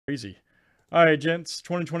Crazy. All right, gents.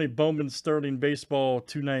 2020 Bowman Sterling Baseball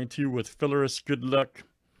 292 with fillers. Good luck.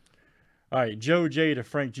 All right, Joe J to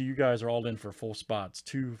Frank G. You guys are all in for full spots.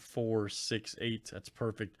 2, 4, 6, 8. That's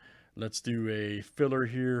perfect. Let's do a filler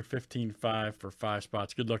here. 15-5 for 5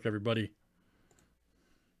 spots. Good luck, everybody.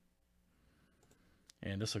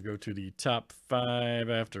 And this will go to the top 5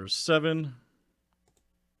 after 7.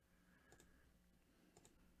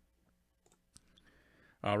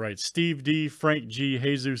 All right, Steve D, Frank G,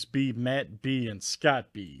 Jesus B, Matt B, and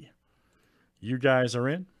Scott B. You guys are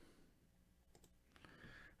in.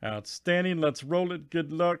 Outstanding. Let's roll it.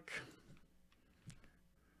 Good luck.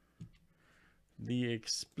 The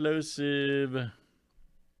explosive.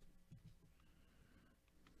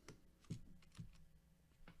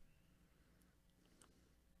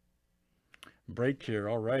 Break here.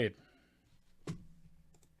 All right.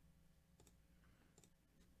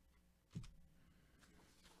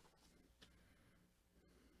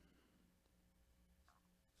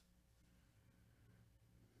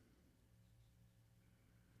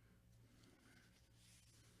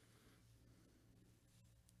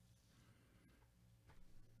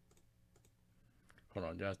 Hold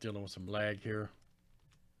on, guys. Dealing with some lag here.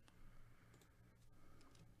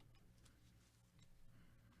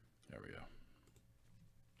 There we go.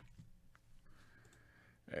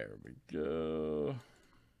 There we go.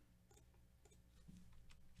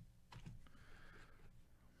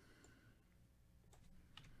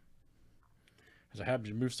 As I happen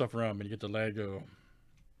to move stuff around when you get the lag go.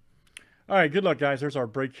 All right, good luck, guys. There's our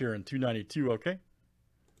break here in 292, okay?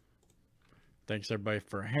 Thanks, everybody,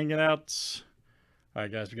 for hanging out. All right,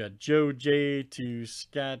 guys, we got Joe J to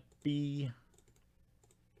Scott B.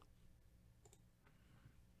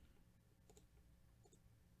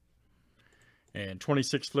 And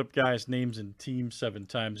 26 flip guys, names and teams 7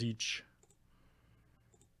 times each.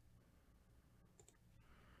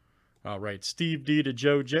 All right, Steve D to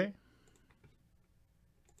Joe J.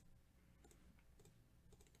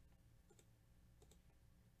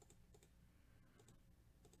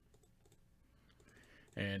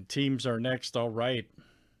 And teams are next. All right.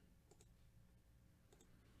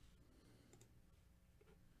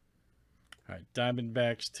 All right,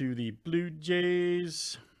 Diamondbacks to the Blue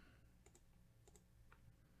Jays.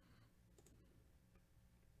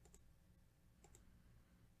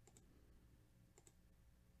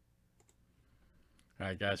 All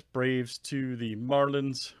right, guys, Braves to the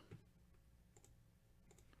Marlins.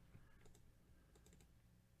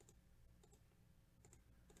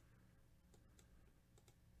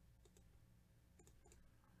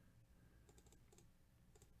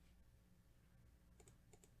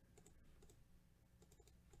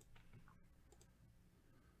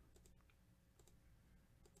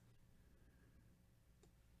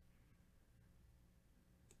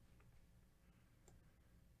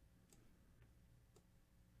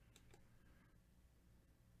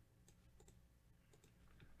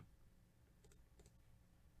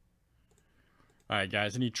 All right,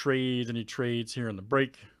 guys, any trades here in the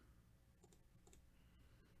break?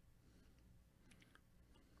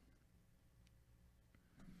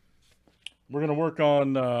 We're going to work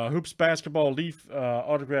on Hoops Basketball Leaf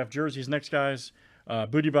autograph jerseys next, guys.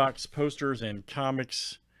 Booty box posters and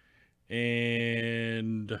comics.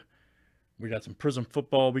 And we got some Prism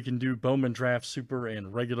football we can do. Bowman draft, super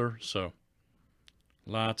and regular. So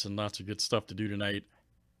lots and lots of good stuff to do tonight.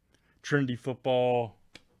 Trinity football.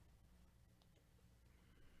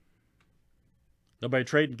 Nobody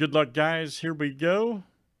trading. Good luck, guys. Here we go.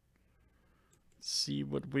 Let's see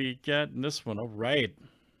what we got in this one. All right.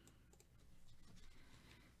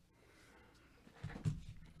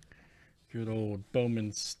 Good old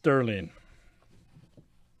Bowman Sterling.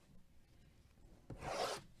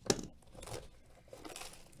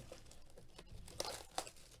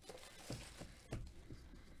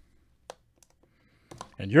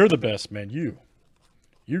 And you're the best, man. You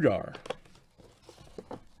are.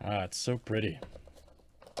 Ah, it's so pretty.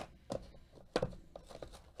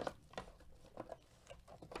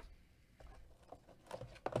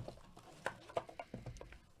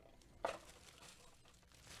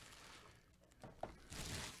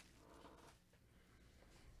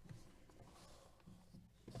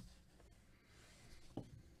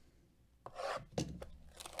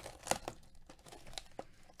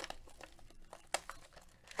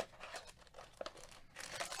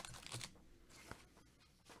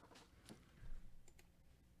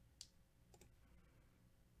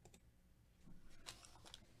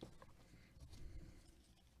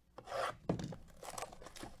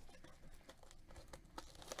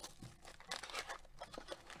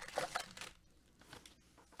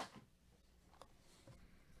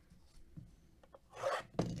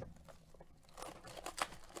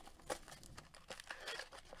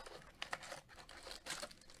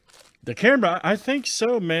 The camera, I think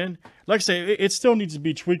so, man. Like I say, it still needs to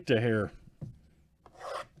be tweaked to here.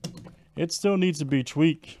 It still needs to be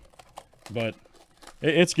tweaked. But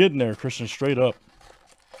it's getting there, Christian, straight up.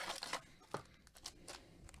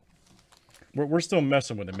 We're still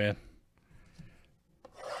messing with it, man.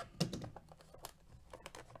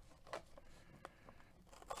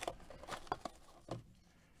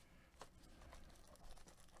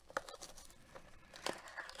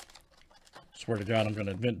 Swear to God, I'm going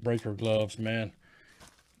to invent breaker gloves, man.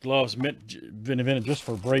 Gloves been invented just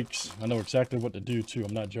for breaks. I know exactly what to do, too.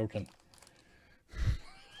 I'm not joking.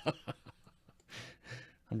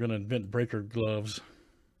 I'm going to invent breaker gloves.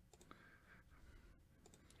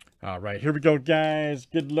 All right, here we go, guys.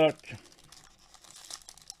 Good luck.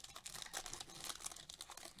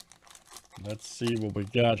 Let's see what we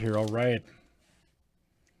got here. All right.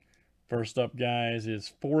 First up, guys,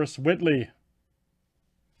 is Forrest Whitley.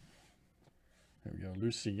 There we go,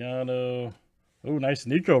 Luciano. Oh, nice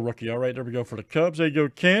Nico rookie. All right, there we go for the Cubs. There you go,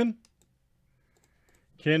 Ken.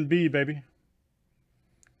 Ken B, baby.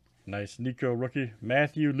 Nice Nico rookie.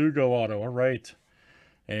 Matthew Lugo auto. All right.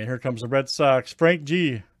 And here comes the Red Sox. Frank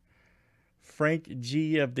G. Frank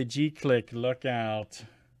G of the G Click. Look out.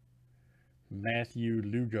 Matthew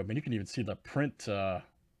Lugo. Man, you can even see the print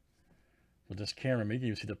with this camera. Man, you can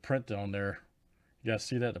even see the print on there. You guys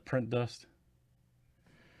see that? The print dust?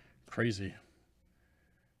 Crazy.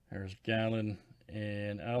 There's Gallon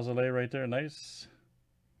and Alzolay right there. Nice.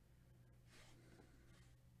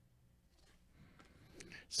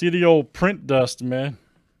 See the old print dust, man.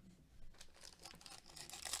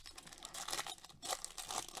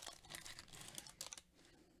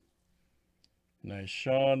 Nice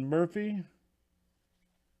Sean Murphy.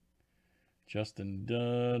 Justin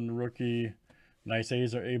Dunn, rookie. Nice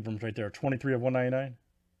Azer Abrams right there. 23 of 199.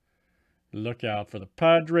 Look out for the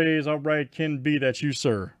Padres. All right, Ken B, that's you,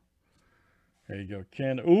 sir. There you go,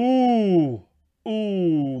 Ken. Ooh.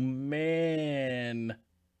 Ooh, man.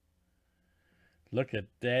 Look at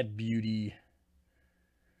that beauty.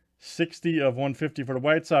 60 of 150 for the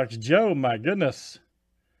White Sox. Joe, my goodness.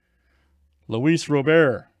 Luis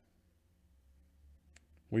Robert.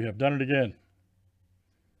 We have done it again.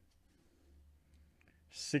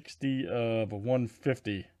 60 of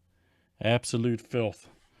 150. Absolute filth.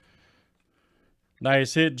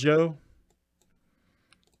 Nice hit, Joe.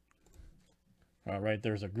 All right,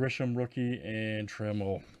 there's a Grisham rookie and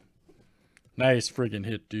Tremmel. Nice friggin'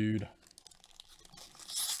 hit, dude.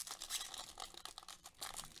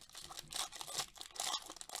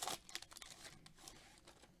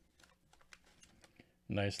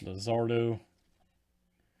 Nice Luzardo.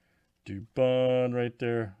 Dubon right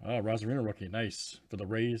there. Ah, Rosarino rookie. Nice for the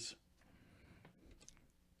Rays.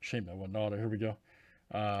 Shame that wasn't auto. Here we go.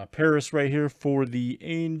 Paris right here for the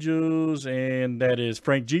Angels. And that is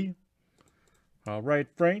Frank G. All right,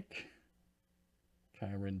 Frank.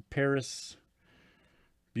 Kyron Paris.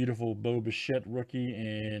 Beautiful Bo Bichette rookie.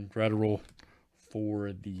 And Gratterall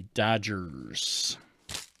for the Dodgers.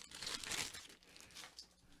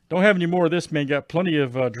 Don't have any more of this, man. Got plenty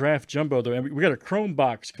of draft jumbo, though. And we got a Chrome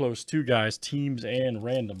box close, too, guys. Teams and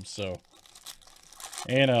random, so.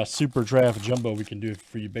 And a super draft jumbo we can do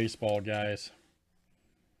for you baseball guys.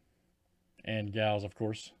 And gals, of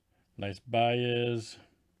course. Nice Baez.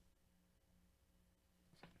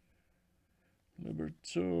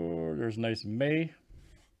 Libertor. There's nice May.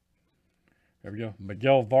 There we go.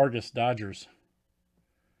 Miguel Vargas, Dodgers.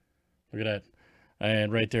 Look at that.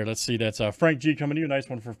 And right there, let's see, that's Frank G coming to you. Nice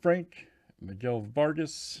one for Frank. Miguel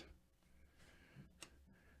Vargas.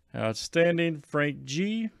 Outstanding. Frank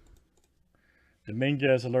G.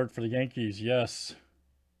 Dominguez alert for the Yankees. Yes.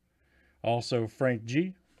 Also Frank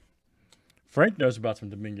G. Frank knows about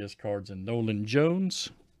some Dominguez cards. And Nolan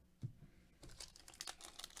Jones.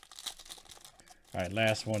 All right,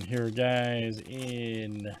 last one here, guys,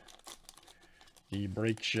 in the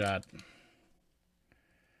break shot.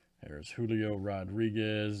 There's Julio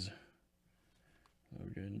Rodriguez.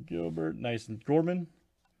 Logan Gilbert. Nice and Gorman.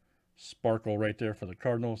 Sparkle right there for the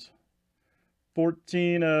Cardinals.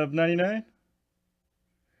 14 of 99.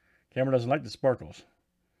 Camera doesn't like the sparkles.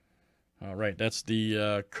 All right, that's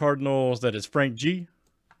the Cardinals. That is Frank G.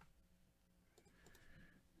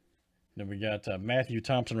 Then we got Matthew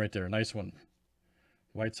Thompson right there. Nice one.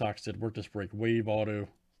 White Sox did work this break. Wave auto.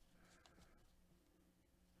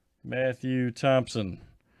 Matthew Thompson.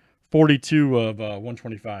 42 of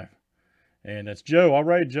 125. And that's Joe. All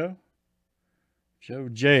right, Joe. Joe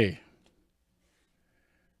J.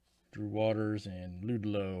 Drew Waters and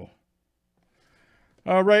Ludlow.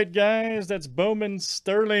 All right, guys. That's Bowman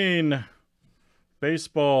Sterling.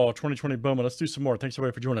 Baseball 2020 Bowman. Let's do some more. Thanks,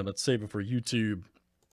 everybody, for joining. Let's save it for YouTube.